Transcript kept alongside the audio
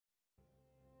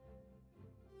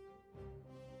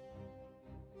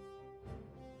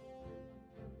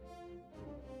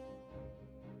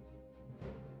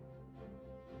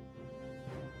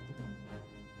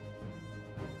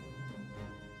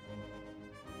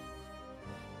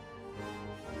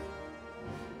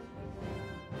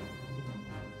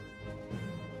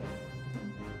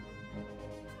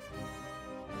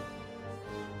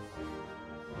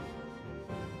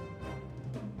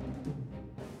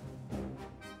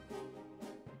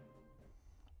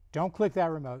Don't click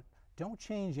that remote. Don't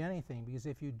change anything, because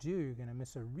if you do, you're going to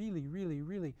miss a really, really,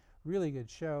 really, really good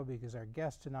show, because our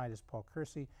guest tonight is Paul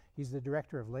Kersey. He's the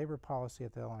Director of Labor Policy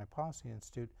at the Illinois Policy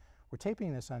Institute. We're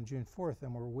taping this on June 4th,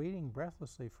 and we're waiting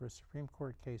breathlessly for a Supreme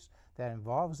Court case that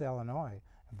involves Illinois,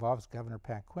 involves Governor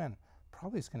Pat Quinn.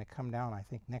 Probably it's going to come down, I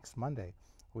think, next Monday,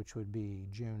 which would be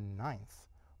June 9th,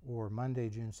 or Monday,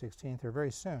 June 16th, or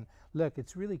very soon. Look,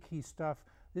 it's really key stuff.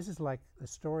 This is like the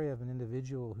story of an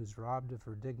individual who's robbed of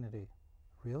her dignity.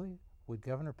 Really? Would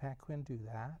Governor Pat Quinn do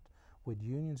that? Would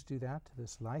unions do that to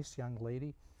this nice young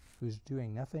lady who's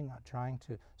doing nothing,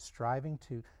 striving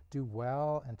to do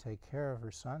well and take care of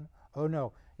her son? Oh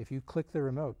no, if you click the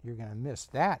remote, you're going to miss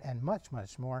that and much,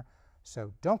 much more.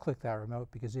 So don't click that remote,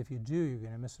 because if you do, you're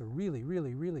going to miss a really,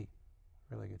 really, really,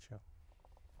 really good show.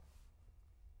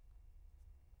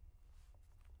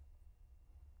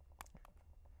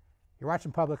 You're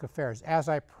watching Public Affairs. As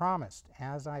I promised,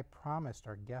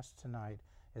 our guest tonight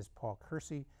is Paul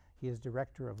Kersey. He is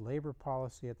Director of Labor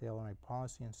Policy at the Illinois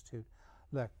Policy Institute.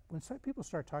 Look, when some people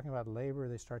start talking about labor,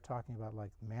 they start talking about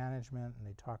like management, and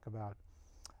they talk about,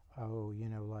 oh, you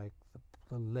know, like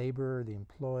the labor, the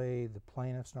employee, the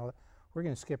plaintiffs, and all that. We're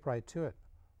going to skip right to it.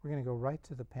 We're going to go right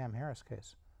to the Pam Harris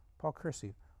case. Paul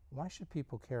Kersey, why should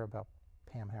people care about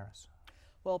Pam Harris?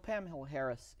 Well, Pam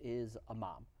Harris is a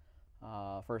mom,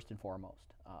 first and foremost.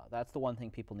 That's the one thing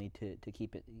people need to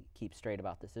keep straight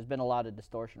about this. There's been a lot of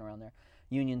distortion around there.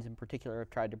 Unions in particular have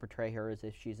tried to portray her as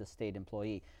if she's a state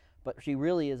employee, but she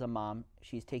really is a mom.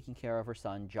 She's taking care of her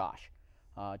son, Josh.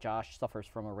 Josh suffers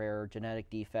from a rare genetic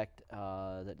defect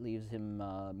that leaves him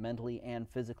mentally and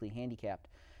physically handicapped,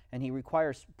 and he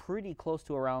requires pretty close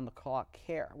to around-the-clock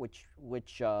care, which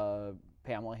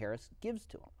Pamela Harris gives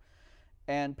to him.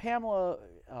 And Pamela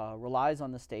relies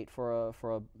on the state for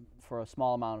a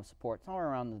small amount of support, somewhere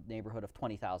around the neighborhood of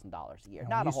 $20,000 a year.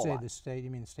 Not a whole lot. When you say the state, you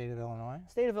mean the state of Illinois?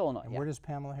 State of Illinois. And yeah. where does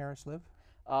Pamela Harris live?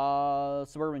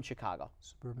 Suburban Chicago.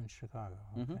 Suburban Chicago.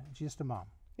 Okay. She's just a mom.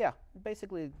 Yeah,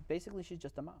 basically she's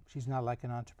just a mom. She's not like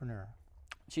an entrepreneur.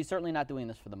 She's certainly not doing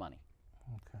this for the money.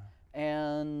 Okay.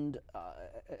 And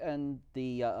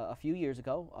a few years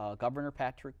ago, Governor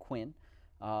Patrick Quinn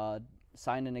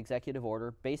signed an executive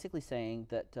order basically saying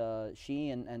that she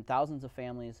and thousands of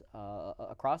families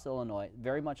across Illinois,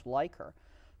 very much like her,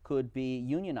 could be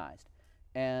unionized.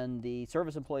 And the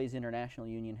Service Employees International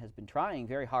Union has been trying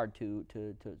very hard to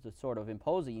sort of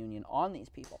impose a union on these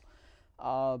people.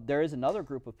 There is another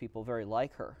group of people very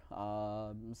like her,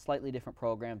 slightly different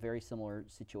program, very similar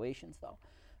situations though,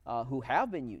 who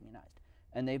have been unionized.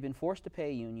 And they've been forced to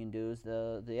pay union dues.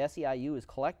 The SEIU is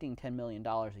collecting $10 million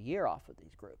a year off of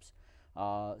these groups.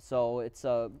 So it's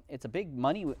a big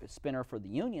money spinner for the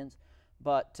unions,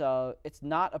 but it's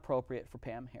not appropriate for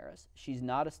Pam Harris. She's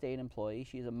not a state employee.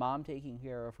 She's a mom taking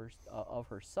care of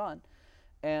her son,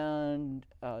 and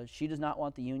she does not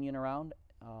want the union around.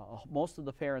 Most of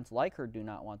the parents like her do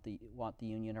not want the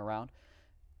union around,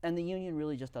 and the union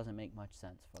really just doesn't make much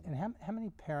sense for them. And how many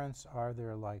parents are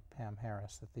there like Pam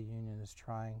Harris that the union is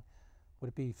trying? Would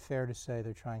it be fair to say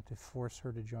they're trying to force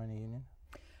her to join a union?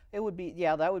 It would be,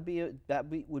 yeah, that would be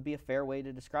a fair way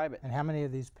to describe it. And how many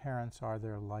of these parents are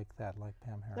there like that, like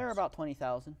Pam Harris? There are about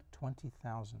 20,000.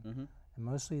 20,000. Mm-hmm. And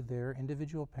mostly they're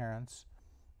individual parents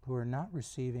who are not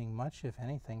receiving much, if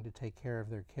anything, to take care of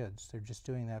their kids. They're just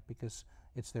doing that because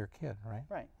it's their kid, right?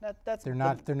 Right. That's they're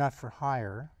not for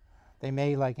hire. They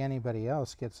may, like anybody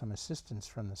else, get some assistance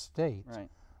from the state. Right.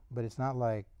 But it's not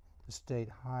like the state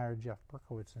hired Jeff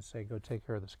Berkowitz and say, go take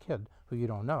care of this kid who you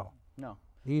don't know. No.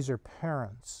 These are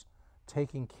parents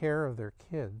taking care of their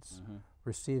kids, Mm-hmm.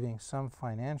 receiving some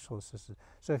financial assistance.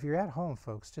 So if you're at home,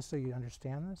 folks, just so you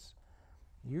understand this,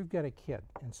 you've got a kid,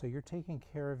 and so you're taking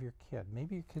care of your kid.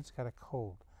 Maybe your kid's got a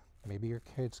cold. Maybe your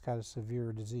kid's got a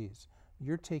severe disease.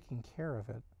 You're taking care of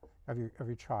it, of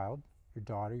your child, your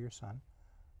daughter, your son,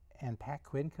 and Pat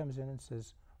Quinn comes in and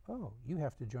says, oh, you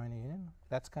have to join a union?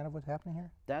 That's kind of what's happening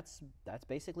here? That's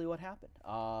basically what happened.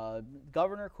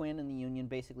 Governor Quinn and the union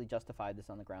basically justified this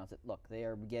on the grounds that, look, they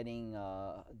are getting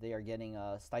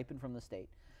a stipend from the state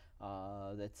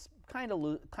that's kind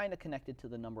of connected to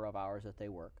the number of hours that they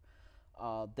work.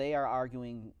 They are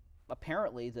arguing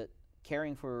apparently that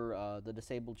caring for the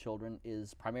disabled children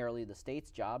is primarily the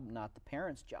state's job, not the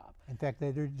parents' job. In fact,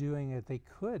 they're doing it. They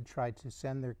could try to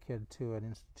send their kid to an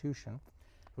institution,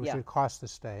 which Yeah. would cost the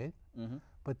state, Mm-hmm.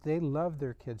 but they love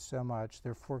their kids so much,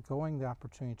 they're foregoing the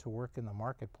opportunity to work in the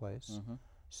marketplace. Mm-hmm.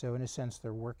 So in a sense,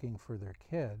 they're working for their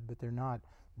kid, but they're not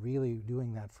really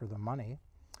doing that for the money.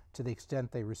 To the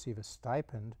extent they receive a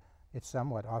stipend, it's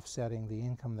somewhat offsetting the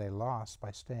income they lost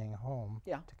by staying home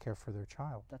Yeah. to care for their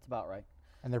child. That's about right.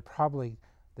 And they're probably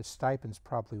the stipend's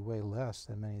probably way less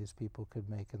than many of these people could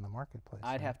make in the marketplace.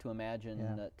 I'd right? have to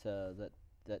imagine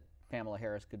that Pamela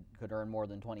Harris could earn more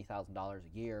than $20,000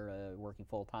 a year working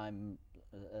full time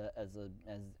as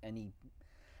any,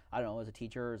 I don't know, as a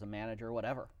teacher, as a manager,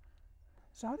 whatever.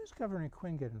 So how does Governor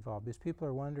Quinn get involved? Because people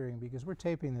are wondering, because we're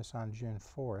taping this on June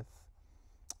 4th,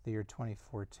 the year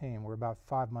 2014. We're about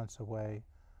 5 months away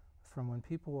from when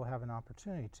people will have an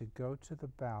opportunity to go to the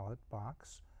ballot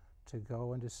box to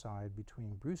go and decide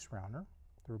between Bruce Rauner,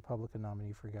 the Republican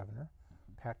nominee for governor,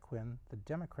 Pat Quinn, the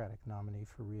Democratic nominee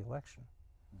for re-election.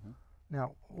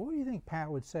 Now, what do you think Pat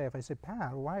would say if I said,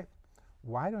 Pat,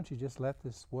 why don't you just let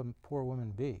this poor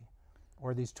woman be,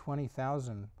 or these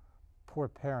 20,000 poor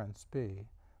parents be?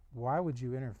 Why would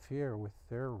you interfere with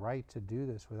their right to do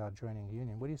this without joining a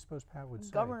union? What do you suppose Pat would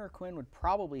say? Governor Quinn would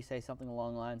probably say something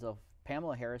along the lines of,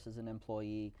 Pamela Harris is an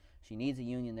employee. She needs a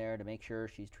union there to make sure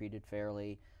she's treated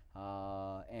fairly,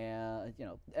 and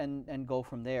go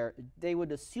from there. They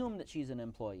would assume that she's an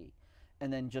employee,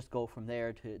 and then just go from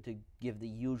there to give the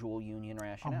usual union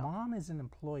rationale. A mom is an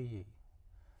employee.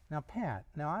 Now, Pat,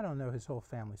 I don't know his whole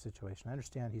family situation. I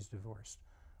understand he's divorced.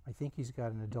 I think he's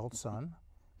got an adult son.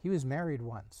 He was married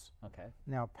once. Okay.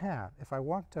 Now, Pat, if I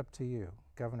walked up to you,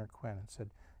 Governor Quinn, and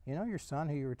said, you know, your son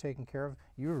who you were taking care of,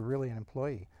 you were really an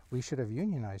employee. We should have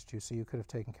unionized you so you could have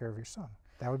taken care of your son.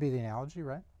 That would be the analogy,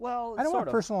 right? Well, I don't want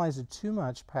to personalize it too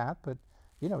much, Pat, but,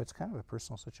 you know, it's kind of a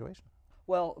personal situation.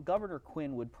 Well, Governor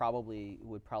Quinn would probably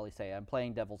say, I'm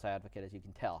playing devil's advocate, as you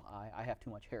can tell. I have too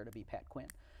much hair to be Pat Quinn.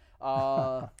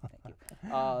 Thank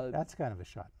you. That's kind of a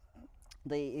shot.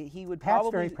 He would Pat's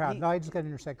probably... very proud. No, I just got to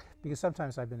intersect, because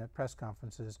sometimes I've been at press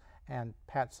conferences, and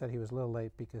Pat said he was a little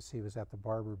late because he was at the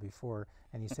barber before,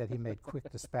 and he said he made quick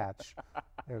dispatch.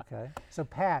 Okay? So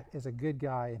Pat is a good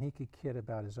guy, and he could kid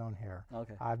about his own hair.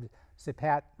 Okay. I'd say,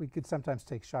 Pat, we could sometimes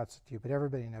take shots at you, but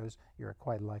everybody knows you're a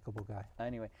quite likable guy.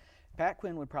 Anyway, Pat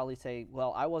Quinn would probably say,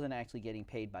 well, I wasn't actually getting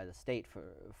paid by the state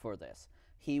for this.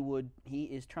 He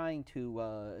is trying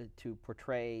to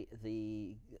portray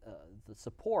the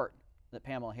support that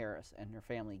Pamela Harris and her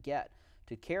family get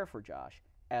to care for Josh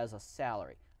as a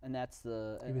salary, and that's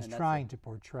the. He was trying to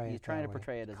portray it. He's trying to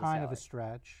portray it as kind a of a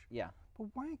stretch. Yeah. But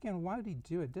why would he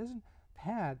do it? Doesn't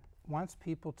Pat wants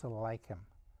people to like him?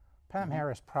 Pam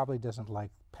Harris probably doesn't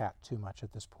like Pat too much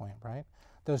at this point, right?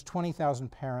 Those 20,000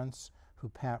 parents who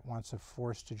Pat wants to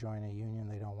force to join a union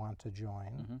they don't want to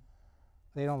join,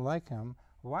 they don't like him.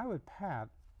 Why would Pat?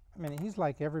 I mean, he's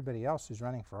like everybody else who's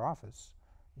running for office.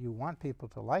 You want people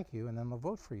to like you, and then they'll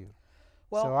vote for you.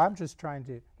 Well, so I'm just trying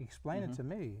to explain it to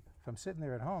me. If I'm sitting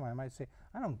there at home, I might say,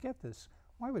 I don't get this.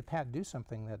 Why would Pat do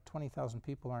something that 20,000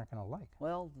 people aren't going to like?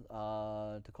 Well,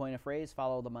 to coin a phrase,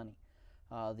 follow the money.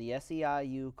 The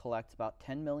SEIU collects about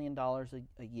 $10 million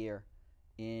a year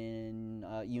in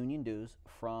union dues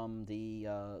from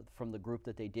the group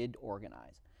that they did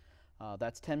organize.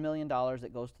 That's $10 million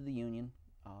that goes to the union.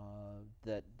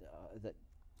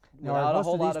 Now, are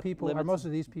most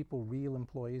of these people real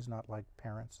employees, not like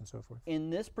parents and so forth? In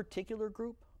this particular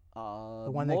group, the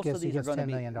one that gets $10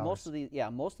 million.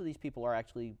 Most of these people are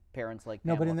actually parents like.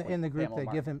 No, Pamela but in the group Pamela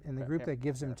that give him that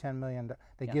gives him $10 million,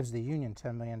 that gives the union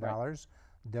 $10 million. Right.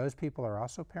 Those people are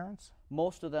also parents?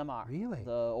 Most of them are. Really?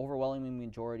 The overwhelming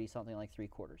majority, something like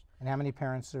 3/4. And how many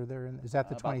parents are there? Is that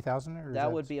the 20,000? Or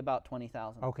that would be about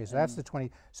 20,000. Okay, so that's the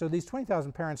 20. So these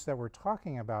 20,000 parents that we're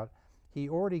talking about, the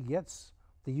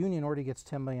union already gets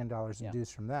 $10 million in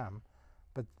dues from them.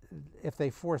 But if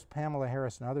they force Pamela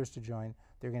Harris and others to join,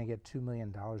 they're going to get $2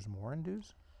 million more in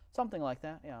dues? Something like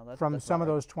that, yeah. From some of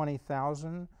those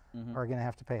 20,000 are going to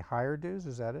have to pay higher dues,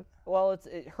 is that it? Well,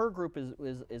 her group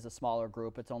is a smaller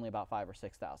group. It's only about 5,000 or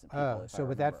 6,000 people. So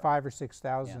with that 5,000 or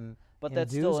 6,000 but in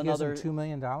that's dues still another gives them $2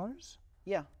 million?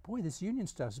 Yeah. Boy, this union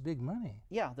stuff's big money.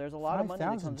 Yeah, there's a lot of money that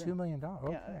comes in. $5,000, $2 million.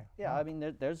 Okay. Yeah, I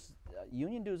mean, there's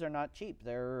union dues are not cheap.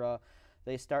 They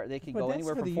can go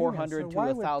anywhere from $400 to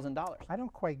 $1,000. I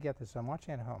don't quite get this. I'm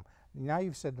watching at home. Now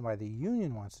you've said why the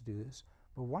union wants to do this,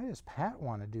 but why does Pat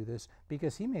want to do this?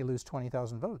 Because he may lose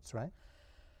 20,000 votes, right?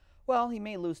 Well, he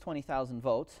may lose 20,000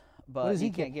 votes, but he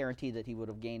can't guarantee that he would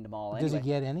have gained them all anyway. Does he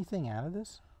get anything out of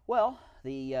this? Well,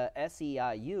 the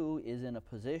SEIU is in a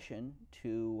position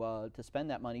to spend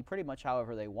that money pretty much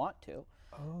however they want to.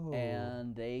 Oh.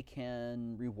 And they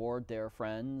can reward their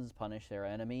friends, punish their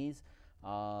enemies.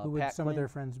 Who would some of their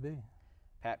friends be?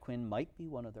 Pat Quinn might be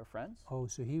one of their friends. Oh,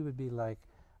 so he would be like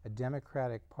a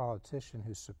Democratic politician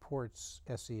who supports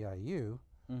SEIU,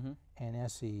 and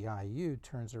SEIU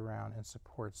turns around and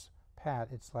supports Pat.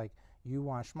 It's like, you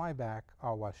wash my back,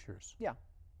 I'll wash yours. Yeah,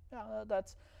 yeah.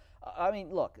 I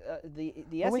mean, look, the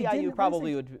Well, wait, SEIU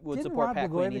probably would didn't support Rod Pat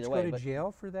Quinn Blagojevich either go way. to But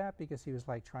jail for that because he was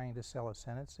like trying to sell a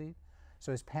Senate seat?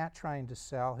 So is Pat trying to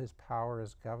sell his power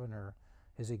as governor,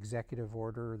 his executive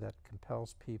order that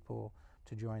compels people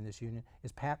to join this union?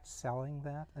 Is Pat selling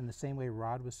that in the same way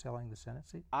Rod was selling the Senate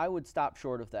seat? I would stop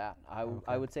short of that. I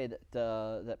Okay. would say that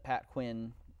that Pat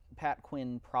Quinn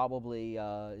probably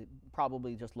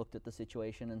just looked at the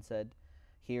situation and said,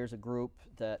 "Here's a group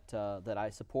that that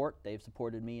I support. They've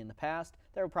supported me in the past."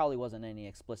 There probably wasn't any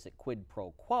explicit quid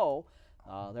pro quo.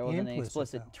 There wasn't any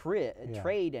explicit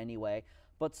trade anyway.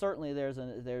 But certainly there's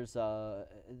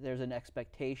an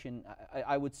expectation.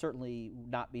 I would certainly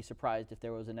not be surprised if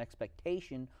there was an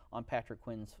expectation on Patrick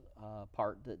Quinn's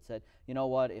part that said, you know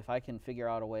what, if I can figure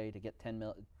out a way to get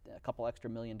a couple extra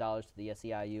 $1 million to the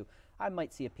SEIU, I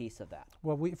might see a piece of that.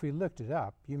 Well, if we looked it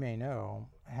up, you may know,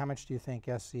 how much do you think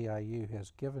SEIU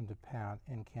has given to Pat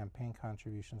in campaign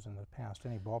contributions in the past?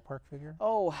 Any ballpark figure?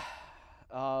 Oh,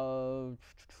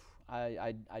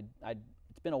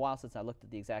 it's been a while since I looked at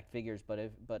the exact figures,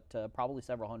 but probably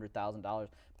several $100,000,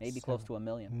 maybe close to $1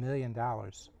 million. $1 million.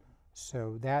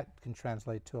 So that can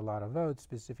translate to a lot of votes,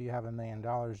 because if you have $1 million,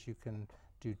 you can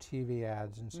do TV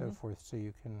ads and so forth, so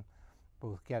you can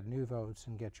both get new votes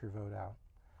and get your vote out.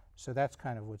 So that's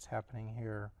kind of what's happening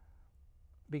here,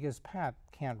 because Pat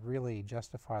can't really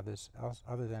justify this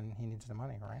other than he needs the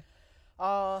money, right?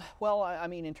 Well, I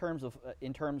mean, in terms of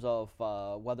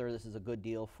whether this is a good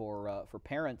deal for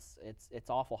parents, it's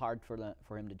awful hard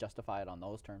for him to justify it on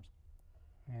those terms.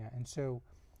 Yeah, and so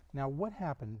now what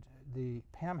happened? The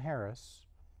Pam Harris,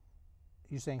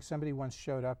 you're saying somebody once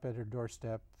showed up at her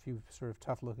doorstep, a few sort of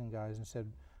tough-looking guys, and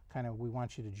said, kind of, we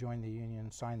want you to join the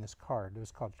union, sign this card. It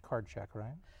was called card check,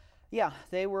 right? Yeah,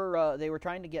 they were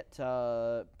trying to get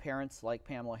parents like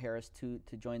Pamela Harris to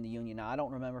join the union. Now, I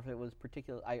don't remember if it was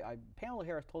particular. Pamela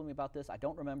Harris told me about this. I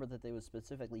don't remember that they were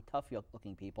specifically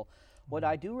tough-looking people. What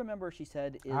I do remember, she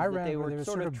said, is that they were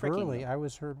sort of tricking burly.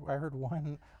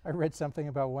 them. I read something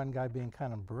about one guy being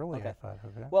kind of burly. Okay. I thought,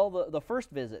 okay. Well, the first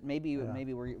visit, maybe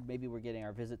we're getting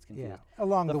our visits confused. Yeah.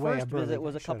 Along the way, first visit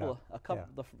was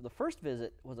the first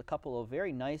visit was a couple of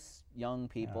very nice young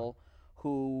people. Yeah.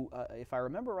 Who, if I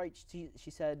remember right, she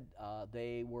said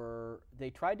they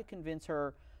tried to convince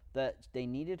her that they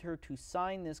needed her to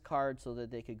sign this card so that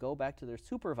they could go back to their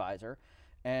supervisor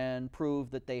and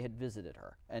prove that they had visited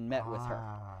her and met with her.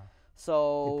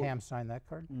 So did Pam sign that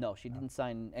card? No, she didn't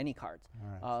sign any cards.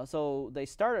 Right. So they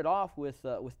started off with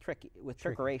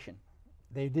trickeration.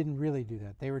 They didn't really do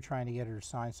that. They were trying to get her to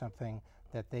sign something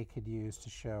that they could use to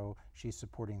show she's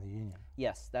supporting the union.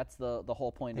 Yes, that's the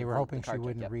whole point. They of were hoping the she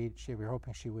wouldn't check, read. They were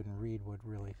hoping she wouldn't read what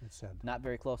really it said. Not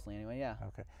very closely, anyway. Yeah.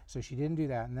 Okay, so she didn't do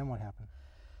that, and then what happened?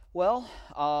 Well,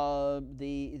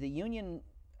 the union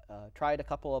tried a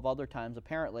couple of other times.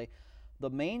 Apparently, the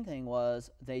main thing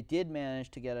was they did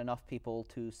manage to get enough people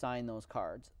to sign those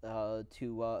cards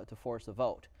to force a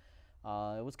vote.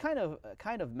 It was kind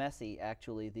of messy,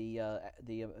 actually. The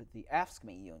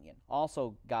AFSCME union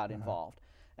also got involved,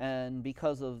 and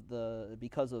because of the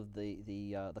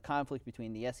conflict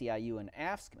between the SEIU and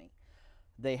AFSCME,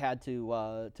 they had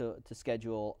to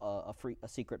schedule a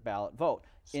secret ballot vote.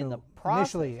 So in the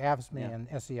process, initially, AFSCME and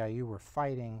SEIU were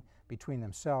fighting between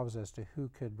themselves as to who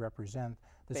could represent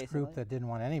this group that didn't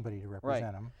want anybody to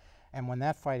represent them. And when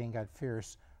that fighting got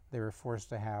fierce, they were forced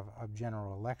to have a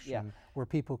general election where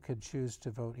people could choose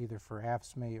to vote either for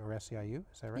AFSCME or SEIU.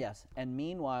 Is that right? Yes. And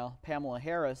meanwhile, Pamela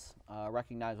Harris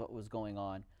recognized what was going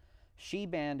on. She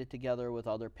banded together with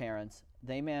other parents.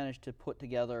 They managed to put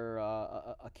together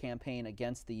a campaign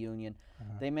against the union.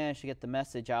 They managed to get the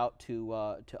message out to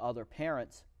other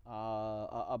parents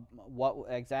what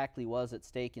exactly was at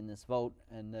stake in this vote,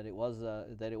 and that it was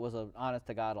an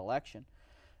honest-to-God election.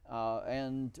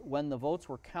 And when the votes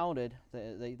were counted,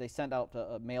 they sent out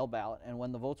a mail ballot, and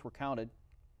when the votes were counted,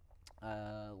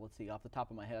 let's see, off the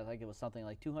top of my head, I think it was something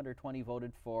like 220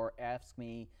 voted for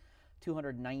AFSCME,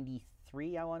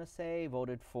 293, I want to say,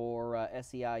 voted for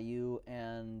SEIU,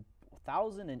 and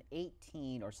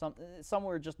 1,018 or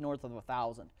somewhere just north of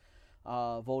 1,000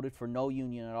 voted for no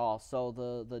union at all. So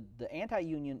the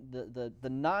anti-union, the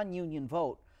non-union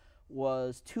vote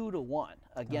was 2-1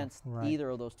 against either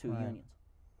of those two unions.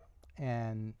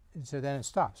 And And so then it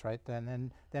stops, right?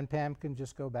 Then Pam can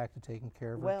just go back to taking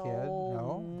care of her kid.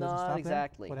 No, doesn't stop not then?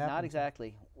 exactly. What Not happens?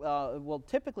 exactly. Well,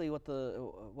 typically what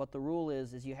the rule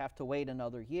is you have to wait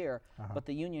another year. But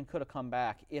the union could have come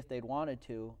back if they'd wanted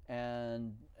to,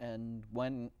 and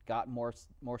got more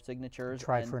signatures.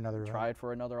 Tried and for another tried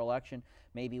for another election.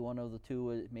 Maybe one of the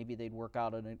two. Maybe they'd work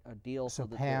out a deal So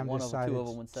that Pam one of the decided two of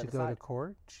them would set to aside. go to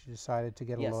court. She decided to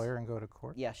get a Yes. lawyer and go to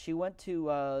court. Yeah, she went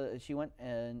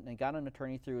and got an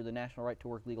attorney through the National Right to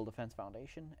Work Legal Defense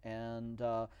Foundation, and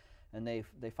they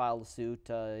filed a suit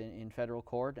in federal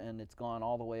court, and it's gone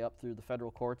all the way up through the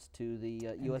federal courts to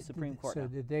the U.S. Supreme Court. So now.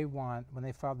 did they want, when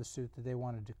they filed the suit, did they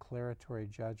want a declaratory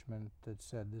judgment that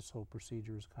said this whole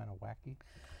procedure is kind of wacky?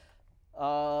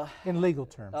 In legal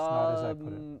terms, not as I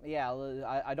put it. Yeah,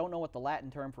 I don't know what the Latin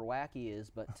term for wacky is,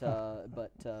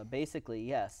 but basically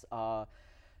yes.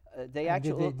 They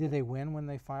actually did they win when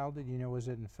they filed it? You know, was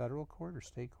it in federal court or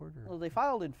state court? Or? Well, they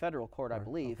filed in federal court, I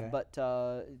believe, okay. but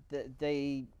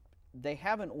they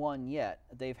haven't won yet.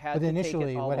 They've had But to initially,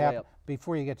 take it all what the way happened up.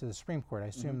 before you get to the Supreme Court? I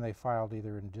assume they filed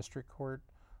either in district court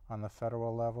on the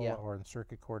federal level Yeah. or in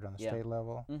circuit court on the Yeah. state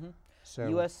level.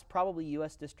 So probably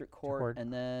U.S. District Court,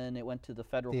 and then it went to the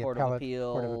Federal the Court of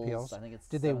Appeals. Court of Appeals. I think it's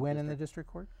Did they 7th win in the District.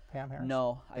 district court, Pam Harris?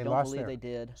 No, I They don't lost believe there. they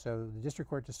did. So the district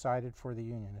court decided for the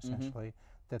union, essentially,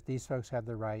 that these folks had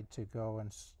the right to go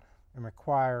and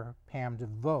require Pam to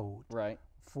vote Right.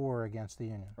 for or against the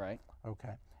union. Right.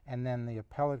 Okay. And then the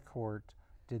appellate court,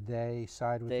 did they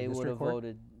side with They the would district have court?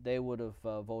 voted. They would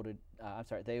have voted. I'm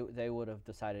sorry. They would have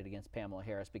decided against Pamela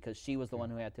Harris because she was the one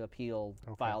who had to appeal,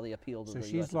 file the appeal to So the U.S.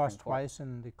 she's Supreme lost Court. twice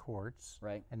in the courts,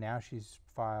 Right. and now she's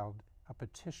filed a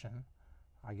petition,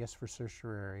 I guess for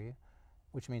certiorari,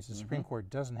 which means the Supreme Court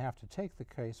doesn't have to take the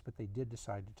case, but they did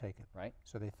decide to take it. Right.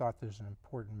 So they thought there's an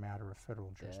important matter of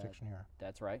federal jurisdiction here.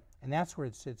 That's right. And that's where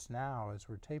it sits now as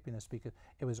we're taping this, because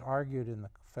it was argued in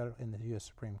the U.S.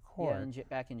 Supreme Court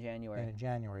Back in January. in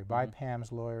January by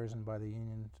Pam's lawyers and by the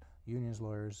union's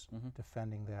lawyers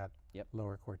defending that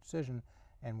lower court decision.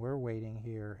 And we're waiting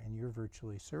here, and you're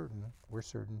virtually certain, we're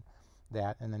certain,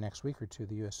 that in the next week or two,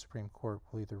 the U.S. Supreme Court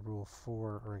will either rule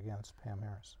for or against Pam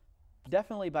Harris.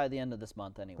 Definitely by the end of this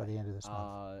month, anyway. By the end of this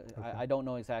month. Okay. I don't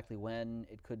know exactly when.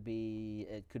 It could be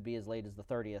as late as the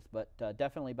 30th, but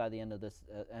definitely by the end of this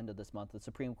month. The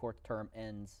Supreme Court term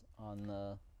ends on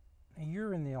the. Now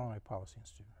you're in the Illinois Policy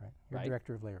Institute, right? You're Right.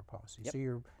 Director of Labor Policy. Yep. So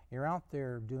you're out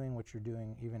there doing what you're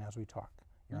doing even as we talk.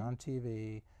 You're on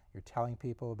TV. You're telling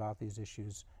people about these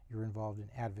issues. You're involved in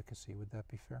advocacy. Would that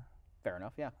be fair? Fair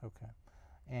enough. Yeah. Okay.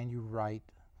 And you write.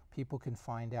 People can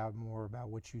find out more about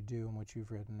what you do and what you've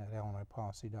written at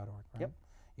illinoispolicy.org, right? Yep.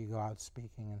 You go out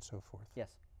speaking and so forth.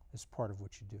 Yes. It's part of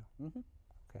what you do.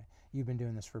 Okay. You've been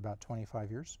doing this for about 25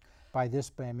 years. By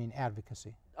this, I mean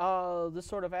advocacy. This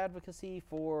sort of advocacy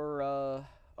for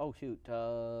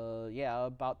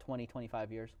about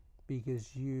 25 years.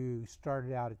 Because you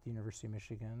started out at the University of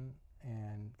Michigan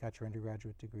and got your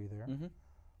undergraduate degree there,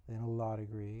 then a law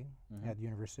degree at the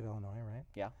University of Illinois, right?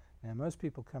 Yeah. Now most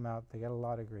people come out, they get a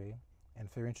law degree, and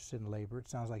if they're interested in labor, it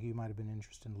sounds like you might have been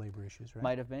interested in labor issues, right?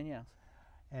 Might have been, yes.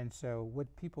 And so what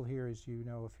people hear is,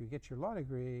 if you get your law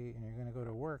degree and you're going to go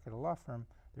to work at a law firm,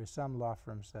 there's some law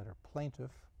firms that are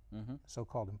plaintiff,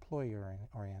 so-called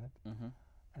employee-oriented,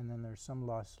 and then there's some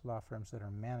law firms that are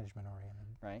management-oriented.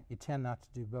 Right. You tend not to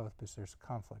do both because there's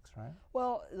conflicts, right?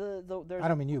 Well, there's I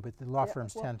don't mean you, but the law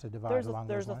firms tend to divide along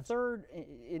those lines. There's a third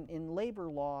in labor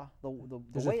law. The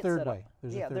There's way a it's third set way. up.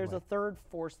 There's a third there's way. a third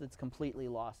force that's completely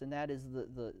lost, and that is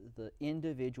the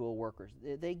individual workers.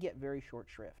 They get very short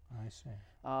shrift. I see.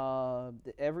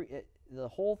 The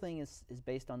whole thing is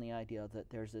based on the idea that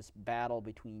there's this battle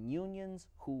between unions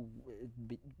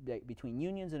between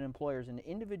unions and employers, and the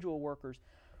individual workers,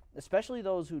 especially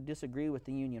those who disagree with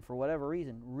the union for whatever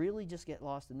reason, really just get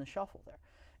lost in the shuffle there.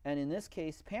 And in this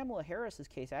case, Pamela Harris's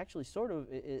case actually sort of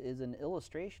is an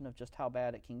illustration of just how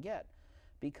bad it can get,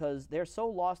 because they're so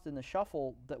lost in the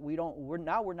shuffle that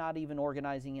we're not even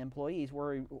organizing employees.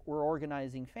 We're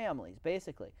organizing families,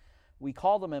 basically. We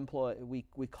call them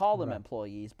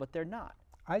employees, but they're not.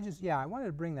 I wanted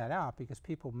to bring that out because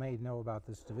people may know about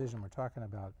this division we're talking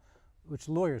about, which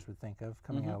lawyers would think of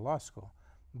coming out of law school.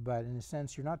 But in a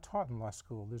sense, you're not taught in law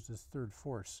school. There's this third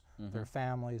force. There are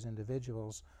families,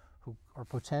 individuals who are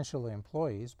potentially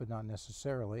employees, but not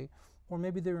necessarily, or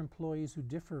maybe they're employees who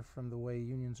differ from the way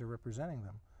unions are representing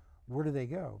them. Where do they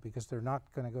go? Because they're not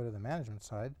going to go to the management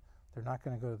side. They're not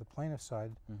going to go to the plaintiff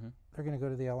side. They're going to go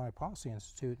to the Illinois Policy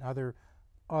Institute and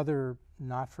other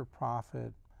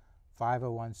not-for-profit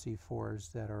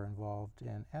 501c4s that are involved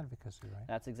in advocacy, right?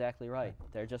 That's exactly right.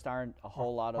 There just aren't a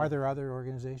whole lot of. Are there other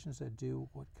organizations that do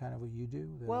what kind of what you do?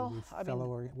 Well, I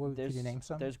mean, could you name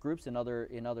some? There's groups in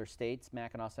other states.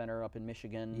 Mackinac Center up in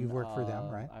Michigan. You've worked for them,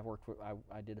 right? I've worked for.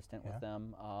 I did a stint with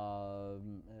them.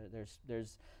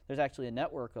 There's actually a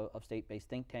network of state-based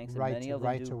think tanks, and many of them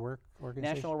Right do. to Work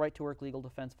organization. National Right to Work Legal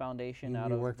Defense Foundation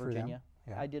out of Virginia.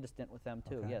 Yeah. I did a stint with them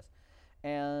too. Okay. Yes.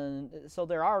 And so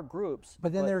there are groups.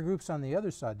 But then there are groups on the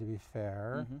other side, to be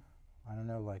fair. I don't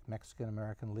know, like Mexican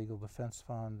American Legal Defense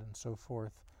Fund and so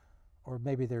forth, or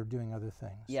maybe they're doing other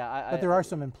things. Yeah, but there are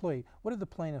some employee. What are the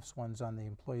plaintiffs' ones on the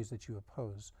employees that you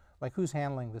oppose? Like who's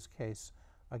handling this case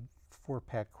for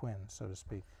Pat Quinn, so to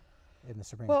speak, in the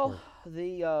Supreme Court?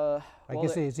 Well, I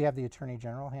guess does he have the Attorney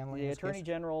General handling this the Attorney case?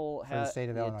 General for the state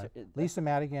of Illinois. Lisa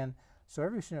Madigan. So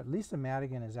Lisa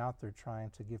Madigan is out there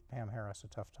trying to give Pam Harris a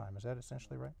tough time. Is that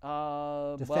essentially right?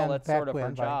 Well, that's Pat sort of her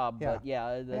Quinn job,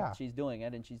 but she's doing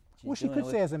it, and she's well, she doing could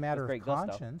it say as a matter with of great gusto.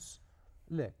 conscience,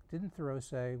 look, didn't Thoreau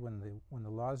say when the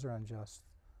laws are unjust,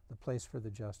 the place for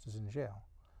the just is in jail?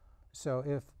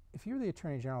 So if you're the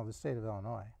Attorney General of the state of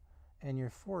Illinois, and you're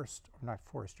forced, or not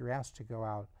forced, you're asked to go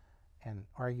out and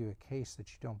argue a case that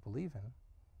you don't believe in,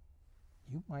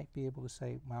 you might be able to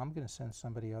say, well, I'm going to send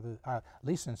somebody at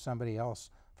least send somebody else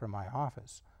from my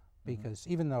office, because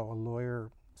even though a lawyer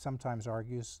sometimes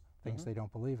argues things they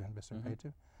don't believe in, but they're paid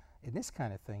to, in this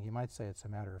kind of thing, you might say it's a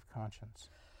matter of conscience.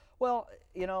 Well,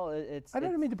 you know, it's. I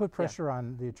don't mean to put pressure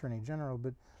on the Attorney General,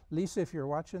 but Lisa, if you're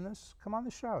watching this, come on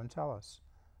the show and tell us.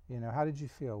 You know, how did you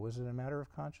feel? Was it a matter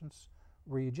of conscience?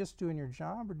 Were you just doing your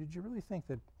job, or did you really think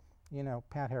that, you know,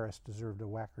 Pat Harris deserved a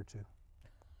whack or two?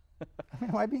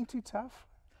 Am I being too tough?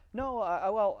 No,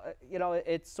 well, you know,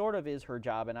 it sort of is her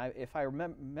job, and if I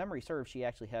memory serves, she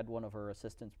actually had one of her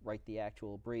assistants write the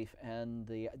actual brief, and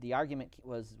the argument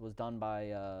was done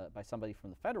by somebody from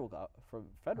the federal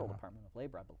Department of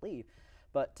Labor, I believe,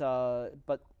 but.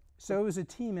 So it was a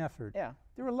team effort. Yeah.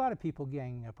 There were a lot of people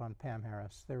ganging up on Pam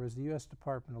Harris. There was the U.S.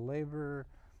 Department of Labor.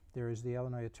 There is the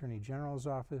Illinois Attorney General's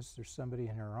office. There's somebody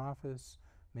in her office.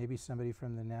 Maybe somebody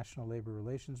from the National Labor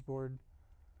Relations Board.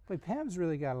 But Pam's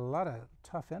really got a lot of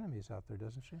tough enemies out there,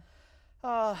 doesn't she?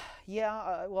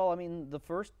 Yeah. Well, I mean, the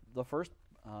first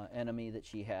enemy that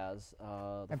she has,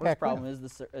 the And first Pat problem Quinn.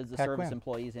 is the Pat Service Quinn.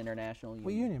 Employees International Union.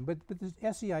 Well, union, but the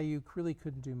SEIU really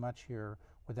couldn't do much here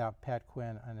without Pat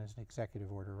Quinn and his executive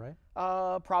order, right?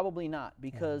 Probably not,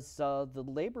 because the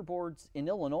labor boards in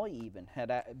Illinois even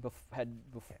had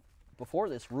before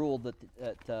this ruled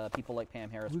that people like Pam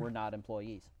Harris were not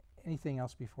employees. Anything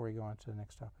else before we go on to the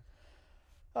next topic?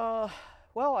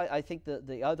 Well, I think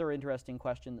the other interesting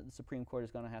question that the Supreme Court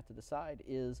is going to have to decide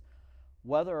is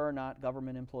whether or not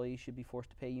government employees should be forced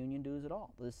to pay union dues at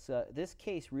all. This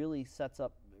case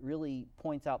really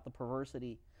points out the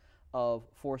perversity of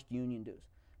forced union dues,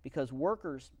 because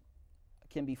workers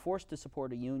can be forced to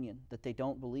support a union that they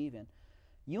don't believe in.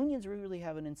 Unions really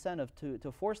have an incentive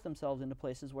to force themselves into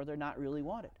places where they're not really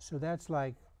wanted. So that's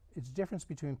like, it's the difference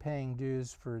between paying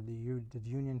dues for the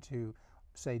union to,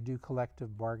 say, do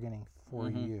collective bargaining for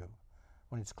you,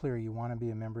 when it's clear you want to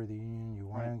be a member of the union, you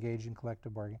want to engage in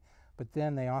collective bargaining. But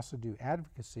then they also do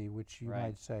advocacy, which you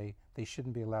might say they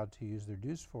shouldn't be allowed to use their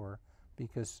dues for,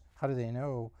 because how do they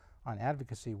know on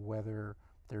advocacy whether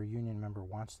their union member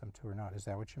wants them to or not? Is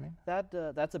that what you mean?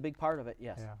 That's a big part of it,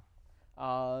 yes. Yeah.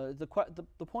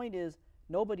 The point is,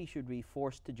 nobody should be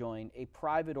forced to join a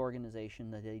private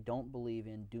organization that they don't believe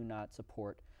in, do not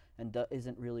support, and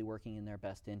isn't really working in their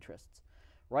best interests.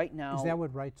 Right now, is that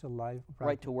what right to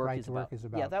work is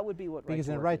about? Yeah, that would be what because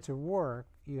right to in work right is. to work,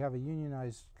 you have a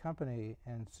unionized company,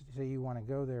 and say you want to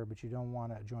go there, but you don't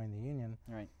want to join the union.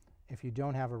 Right. If you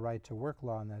don't have a right to work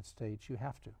law in that state, you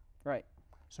have to. Right.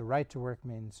 So right to work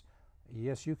means,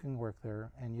 yes, you can work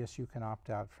there, and yes, you can opt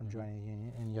out from joining the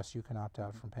union, and yes, you can opt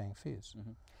out from paying fees.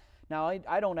 Now,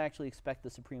 I don't actually expect the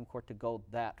Supreme Court to go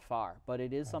that far, but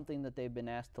it is something that they've been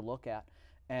asked to look at,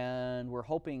 and we're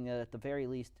hoping that at the very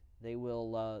least they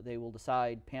will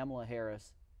decide Pamela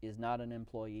Harris is not an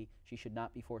employee. She should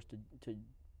not be forced to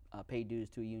pay dues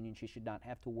to a union. She should not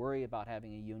have to worry about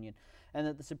having a union, and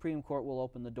that the Supreme Court will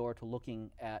open the door to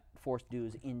looking at forced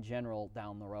dues in general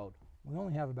down the road. We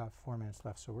only have about 4 minutes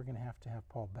left, so we're going to have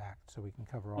Paul back so we can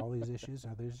cover all these issues.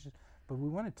 But we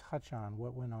want to touch on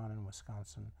what went on in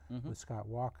Wisconsin with Scott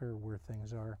Walker, where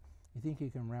things are. You think you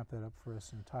can wrap that up for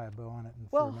us and tie a bow on it in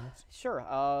 4 minutes? Sure.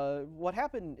 What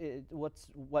happened?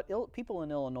 What people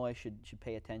in Illinois should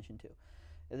pay attention to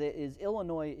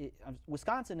Illinois,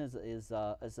 Wisconsin is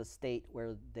a state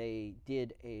where they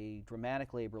did a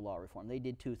dramatic labor law reform. They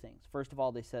did two things. First of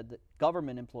all, they said that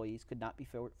government employees could not be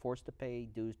forced to pay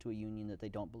dues to a union that they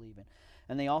don't believe in.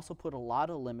 And they also put a lot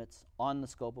of limits on the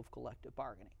scope of collective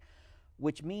bargaining,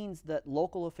 which means that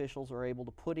local officials are able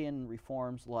to put in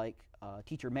reforms like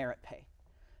teacher merit pay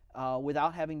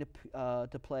without having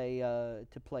to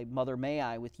play Mother May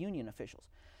I with union officials.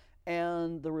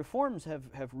 And the reforms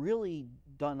have really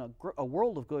done a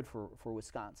world of good for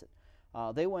Wisconsin.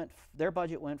 Their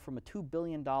budget went from a $2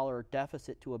 billion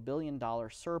deficit to a $1 billion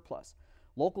surplus.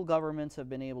 Local governments have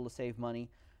been able to save money,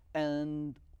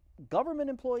 and government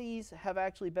employees have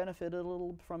actually benefited a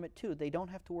little from it too. They don't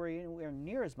have to worry anywhere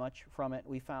near as much from it,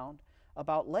 we found,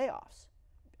 about layoffs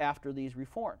after these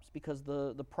reforms, because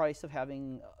the price of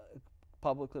having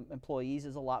public employees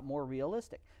is a lot more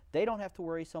realistic. They don't have to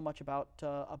worry so much about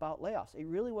layoffs. It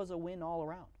really was a win all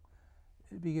around.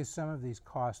 Because some of these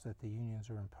costs that the unions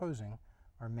are imposing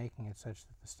are making it such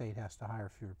that the state has to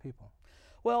hire fewer people.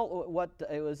 Well,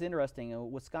 it was interesting.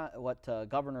 What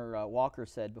Governor Walker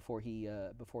said before he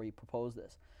proposed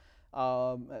this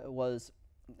was,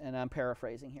 and I'm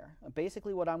paraphrasing here.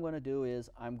 Basically, what I'm going to do is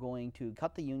I'm going to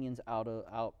cut the unions out.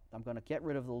 I'm going to get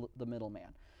rid of the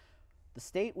middleman. The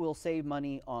state will save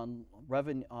money on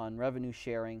revenue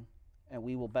sharing, and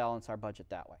we will balance our budget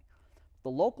that way. The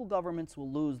local governments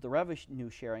will lose the revenue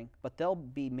sharing, but they'll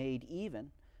be made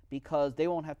even because they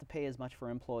won't have to pay as much for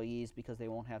employees because they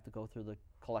won't have to go through the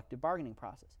collective bargaining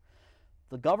process.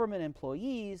 The government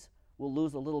employees will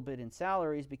lose a little bit in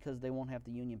salaries because they won't have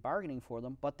the union bargaining for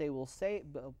them, but they'll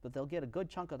get a good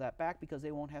chunk of that back because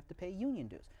they won't have to pay union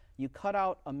dues. You cut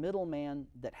out a middleman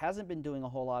that hasn't been doing a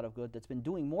whole lot of good, that's been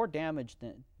doing more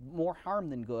harm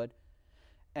than good,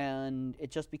 and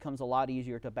it just becomes a lot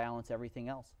easier to balance everything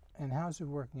else. And how's it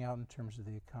working out in terms of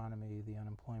the economy, the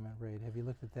unemployment rate? Have you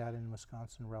looked at that in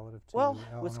Wisconsin relative to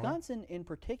Illinois? Wisconsin in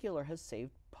particular has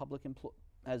saved public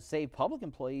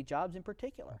employee jobs in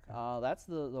particular. Okay. That's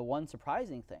the one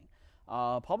surprising thing.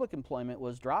 Public employment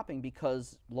was dropping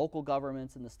because local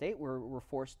governments in the state were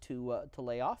forced to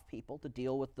lay off people to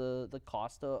deal with the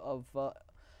cost of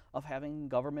having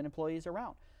government employees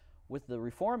around. With the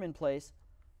reform in place,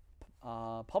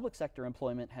 public sector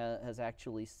employment has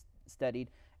actually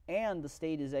steadied, and the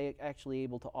state is actually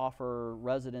able to offer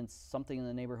residents something in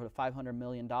the neighborhood of $500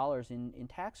 million in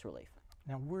tax relief.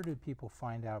 Now, where do people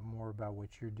find out more about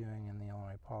what you're doing in the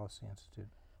Illinois Policy Institute?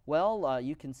 Well,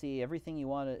 you can see everything you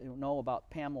want to know about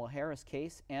Pamela Harris'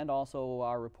 case and also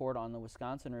our report on the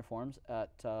Wisconsin reforms at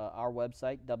our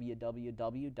website,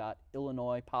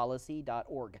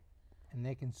 www.illinoispolicy.org. And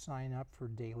they can sign up for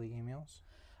daily emails?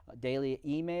 Daily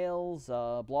emails,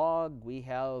 blog. We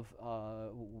have,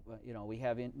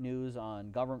 news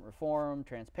on government reform,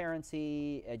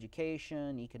 transparency,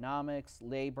 education, economics,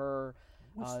 labor.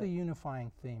 What's the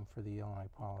unifying theme for the Illinois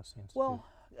Policy Institute? Well,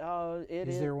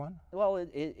 is there one? Well,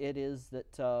 it is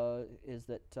that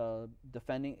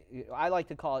defending. I like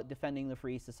to call it defending the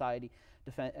free society,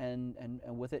 and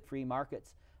with it free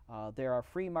markets. There are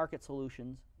free market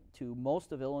solutions to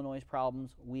most of Illinois'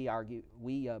 problems. We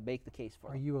make the case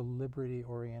for them. Are you a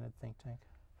liberty-oriented think tank?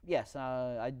 Yes,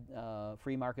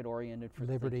 free market-oriented.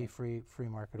 Liberty, free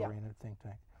market-oriented think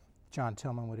tank. John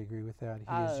Tillman would agree with that.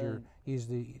 He's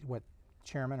the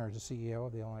chairman or the CEO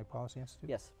of the Illinois Policy Institute?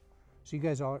 Yes. So you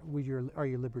guys are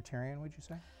you libertarian, would you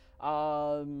say?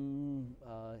 I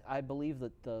believe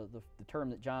that the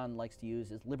term that John likes to use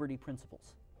is liberty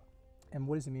principles. And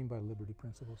what does he mean by liberty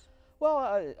principles?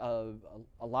 Well,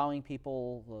 allowing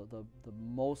people the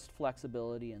most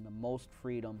flexibility and the most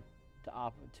freedom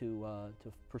to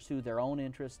pursue their own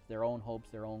interests, their own hopes,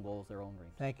 their own goals, their own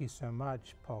dreams. Thank you so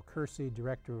much. Paul Kersey,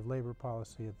 Director of Labor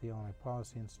Policy at the Illinois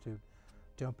Policy Institute.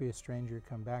 Don't be a stranger.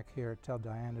 Come back here. Tell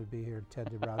Diana to be here, Ted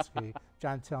Dabrowski,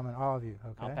 John Tillman, all of you,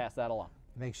 okay? I'll pass that along.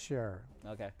 Make sure.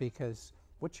 Okay. Because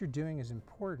what you're doing is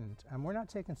important, and we're not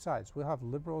taking sides. We'll have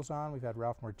liberals on. We've had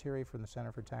Ralph Mortieri from the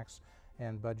Center for Tax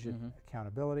and Budget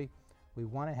Accountability. We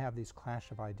want to have these clash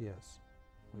of ideas.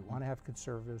 We want to have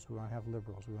conservatives. We want to have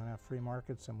liberals. We want to have free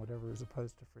markets and whatever is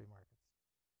opposed to free markets.